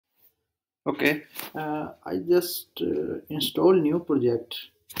Okay, I just install new project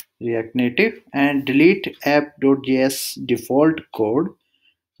React Native and delete app.js default code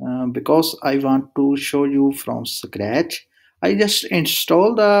because I want to show you from scratch. I just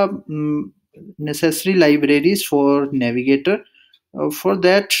install the necessary libraries for navigator. For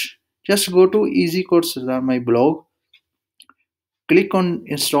that, just go to EasyCode Sardar, my blog, click on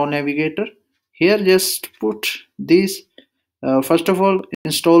install navigator. Here just put these. First of all,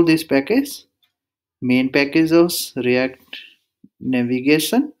 install this package, main package of React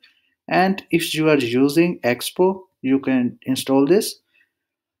navigation, and if you are using Expo you can install this.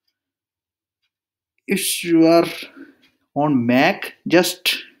 If you are on Mac,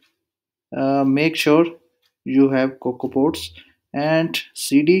 just make sure you have CocoaPods and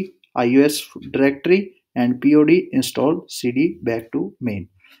cd iOS directory and pod install cd back to main.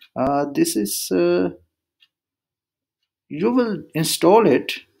 This is You will install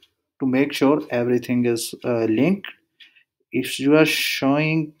it to make sure everything is linked. If you are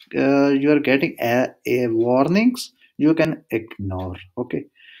showing you are getting a warnings, you can ignore. Okay,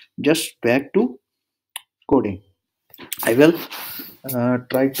 just back to coding. I will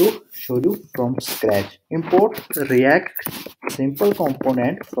try to show you from scratch. Import React simple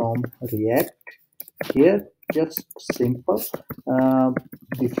component from React. Here just simple uh,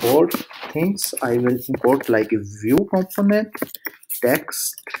 default things I will import, like a view component,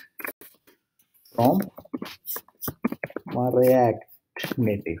 text from my React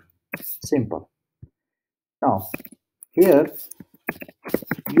native. Simple. Now here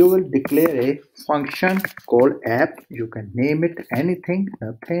you will declare a function called app. You can name it anything,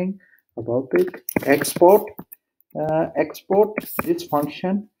 nothing about it. Export this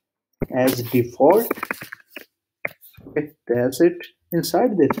function as default. Okay, that's it.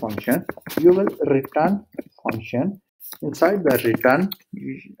 Inside this function you will return function. Inside the return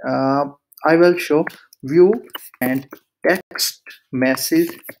uh, I will show view and text message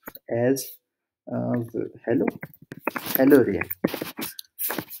as uh, hello React.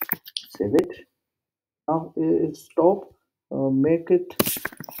 Save it. Now stop, make it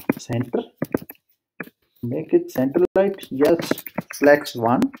center, make it center right. Just flex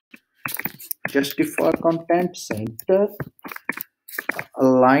one, justify content center,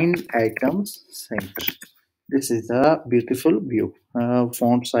 align items center. This is a beautiful view.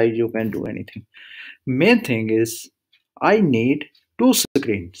 Font size, you can do anything. Main thing is I need two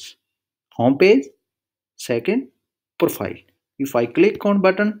screens: home page, second profile. If I click on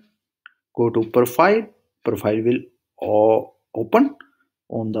button, go to profile, profile will open.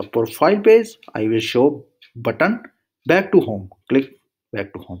 On the profile page I will show button back to home. Click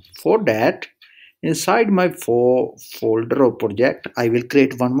back to home. For that, inside my folder or project I will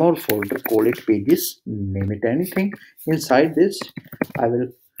create one more folder, call it pages, name it anything. Inside this I will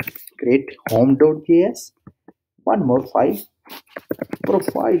create home.js, one more file,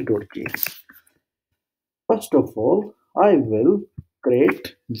 profile.js. First of all, I will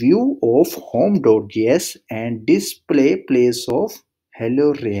create view of home.js and display place of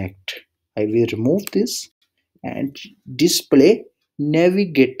hello React. I will remove this and display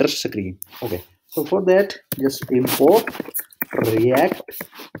navigator screen. Okay, so for that just import React.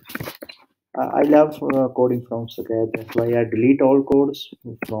 I love coding from scratch. That's why I delete all codes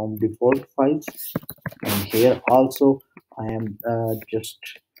from default files. And here also I am just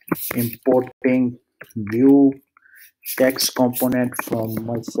importing view text component from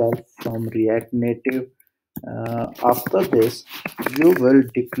myself from React Native. After this, you will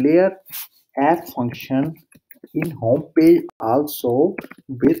declare app function in home page also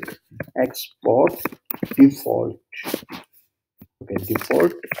with export default. Okay,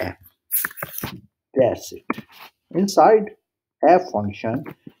 default app. That's it. Inside app function,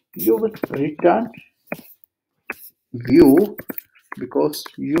 you will return view because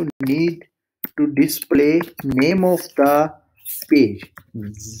you need to display name of the page.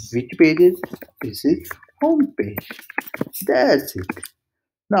 Which page is this? Is home page. That's it.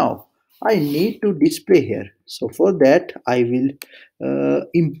 Now I need to display here, so for that I will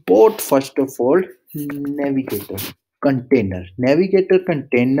import first of all navigator container. Navigator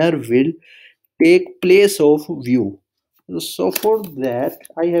container will take place of view. So for that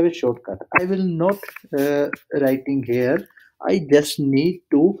I have a shortcut. I will not writing here. I just need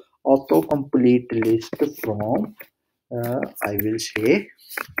to autocomplete list from I will say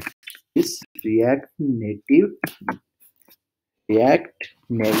this React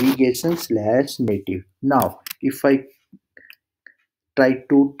navigation slash native. Now if I try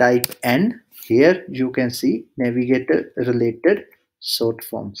to type n, here you can see navigator related short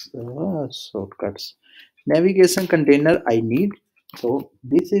forms, shortcuts. Navigation container I need So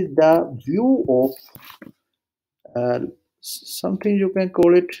this is the view of something, you can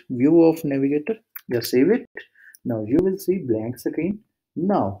call it view of navigator. Just save it. Now you will see blank screen.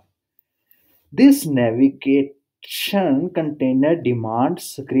 Now this navigation container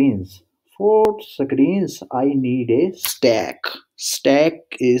demands screens. For screens, I need a stack. Stack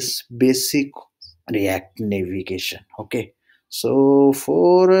is basic React navigation. Okay. So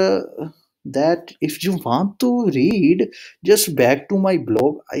for that, if you want to read, just back to my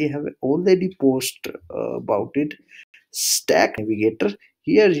blog. I have already posted about it. Stack navigator.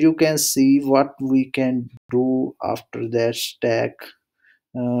 Here you can see what we can do after that stack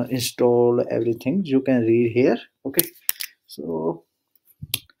install everything. You can read here. Okay, so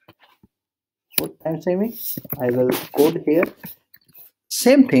for time saving I will code here.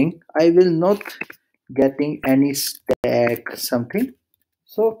 Same thing, I will not getting any stack something.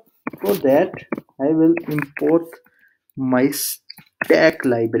 So for that I will import my stack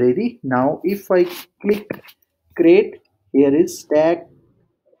library. Now if I click create, here is stack,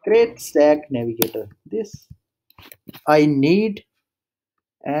 create stack navigator. This I need,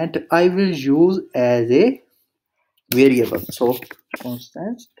 and I will use as a variable. So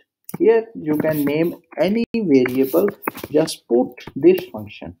constant, here you can name any variable, just put this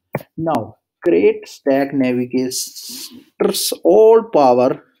function. Now create stack navigators, all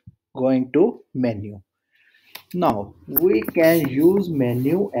power going to menu. Now we can use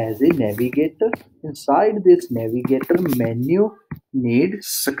menu as a navigator. Inside this navigator menu need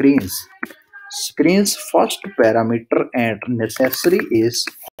screens. Screens first parameter and necessary is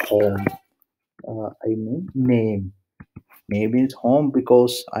home. I mean name. Name is home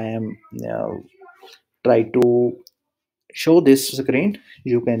because I am try to show this screen.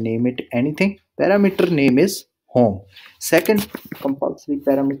 You can name it anything. Parameter name is home. Second compulsory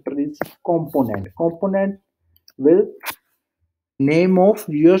parameter is component. Component will name of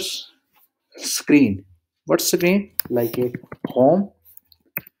your screen. What screen? Like a home.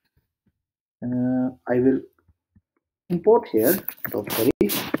 I will import here. Don't worry.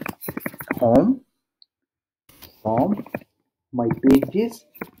 Home. Home. My pages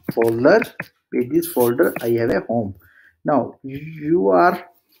folder, I have a home. Now you are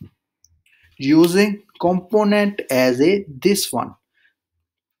using component as a this one,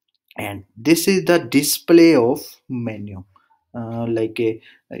 and this is the display of menu. Like a,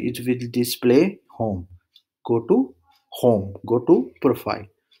 it will display home. Go to home, go to profile.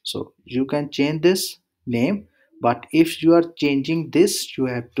 So you can change this name, but if you are changing this you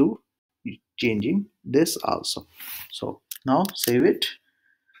have to changing this also. So now save it.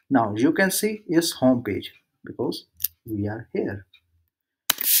 Now you can see is home page because we are here.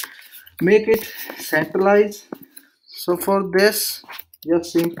 Make it centralize. So for this,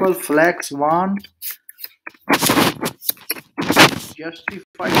 just simple flex one,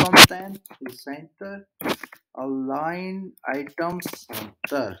 justify constant is center, align items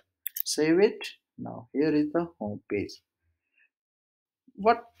center. Save it. Now here is the home page.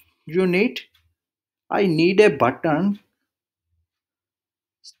 What you need? I need a button.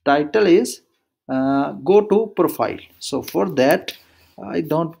 Title is go to profile. So for that I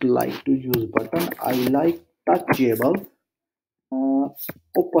don't like to use button. I like touchable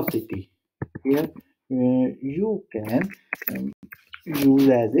opacity. Here you can use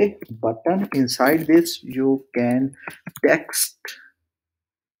as a button. Inside this you can text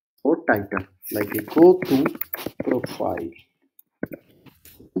or title, like a go to profile.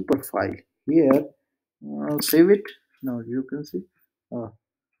 Profile here, save it. Now you can see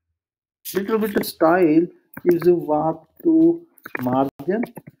little bit of style. If you want to margin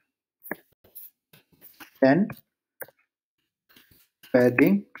 10,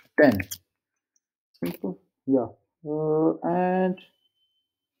 padding 10, simple. Yeah, and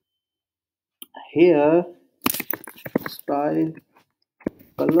here style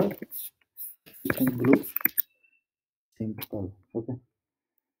color, you can blue, simple. Okay,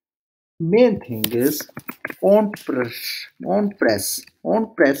 main thing is on press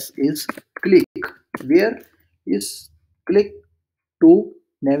is click. Where is click to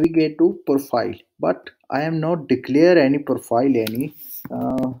navigate to profile, but I am not declare any profile, any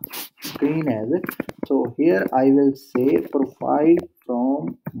screen as it. So here I will say profile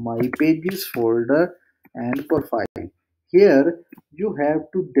from my pages folder and profile. Here you have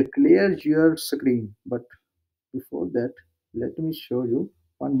to declare your screen, but before that let me show you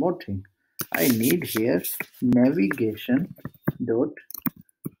one more thing. I need here navigate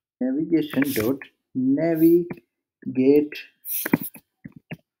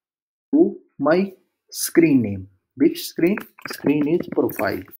to my screen name. Which screen? Screen is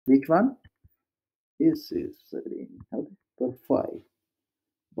profile. Which one? This is screen. Okay. profile.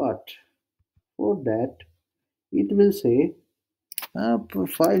 But for that, it will say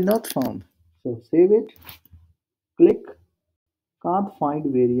profile not found. So save it, click, can't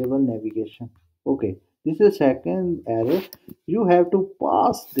find variable navigation. Okay, this is second error. You have to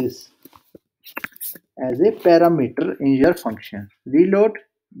pass this as a parameter in your function. Reload,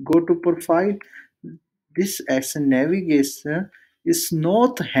 go to profile. This as a navigation is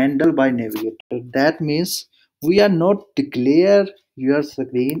not handled by navigator. That means we are not declare your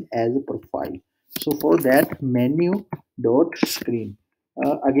screen as a profile. So for that menu dot screen.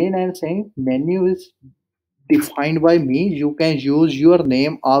 Again I am saying menu is defined by me. You can use your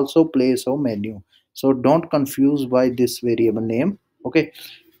name also place of menu. So don't confuse by this variable name. Okay.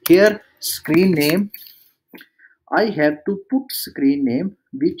 Here screen name I have to put screen name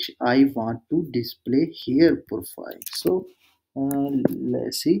which I want to display here profile. So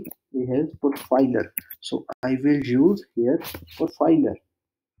let's see, we have profiler. So I will use here profiler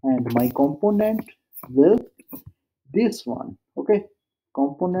and my component will this one. Okay,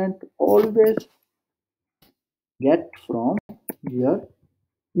 component always get from your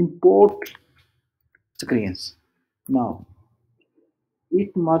import screens. Now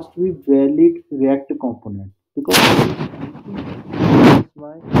it must be valid React component because that's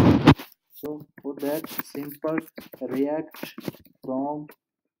why. So for that simple React from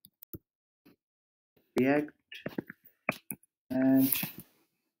React and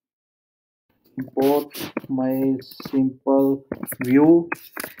import my simple view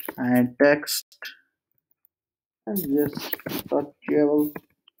and text and just touchable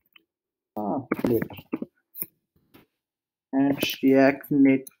later and React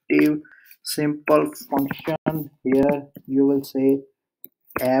native simple function. Here you will say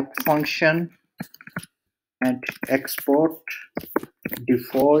app function and export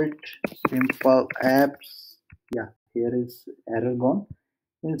default simple apps. Yeah, here is error gone.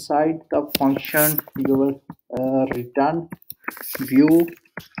 Inside the function you will return view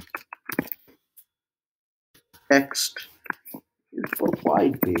text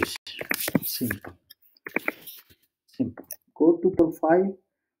profile page. Simple, simple. Go to profile.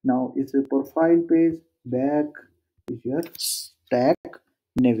 Now it's a profile page. Back is your stack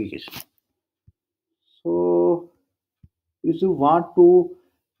navigation. So if you want to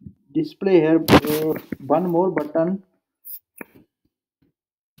display here one more button,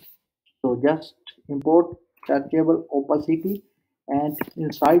 so just import searchable opacity and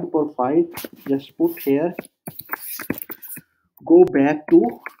inside profile just put here go back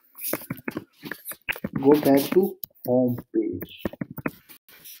to home page.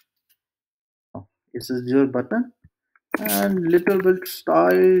 This is your button and little bit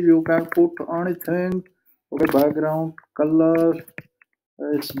style you can put anything. Okay, background color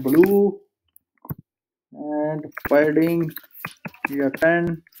is blue and padding yeah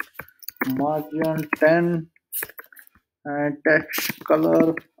 10, margin 10 and text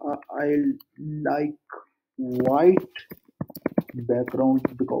color I like white background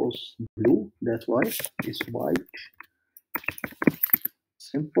because blue, that's why it's white.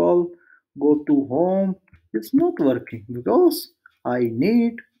 Simple. Go to home. It's not working because I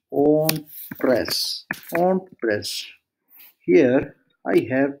need on press here. I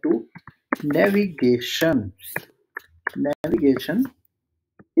have to navigation.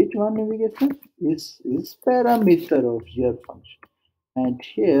 Which one navigation is parameter of your function and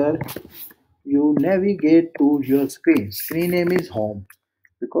here you navigate to your screen name is home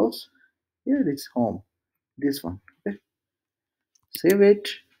because here is home, this one. Okay, save it.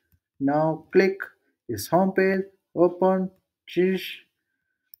 Now click this home page, open, change,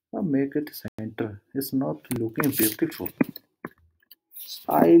 or make it center. It's not looking beautiful.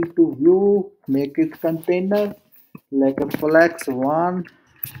 Style to view, make it container like a flex one,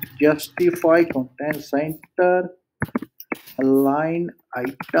 justify content center, align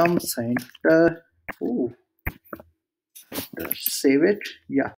item center. Oh, save it.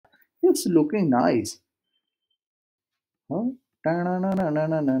 Yeah, it's looking nice. Huh?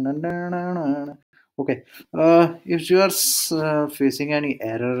 Okay, if you are facing any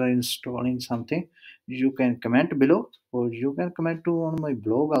error installing something, you can comment below or you can comment to on my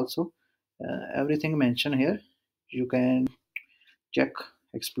blog also. Everything mentioned here. You can check,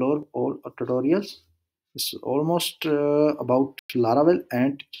 explore all tutorials. It's almost about Laravel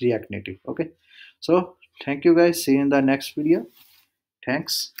and React Native. Okay, so thank you guys. See you in the next video.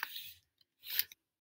 Thanks.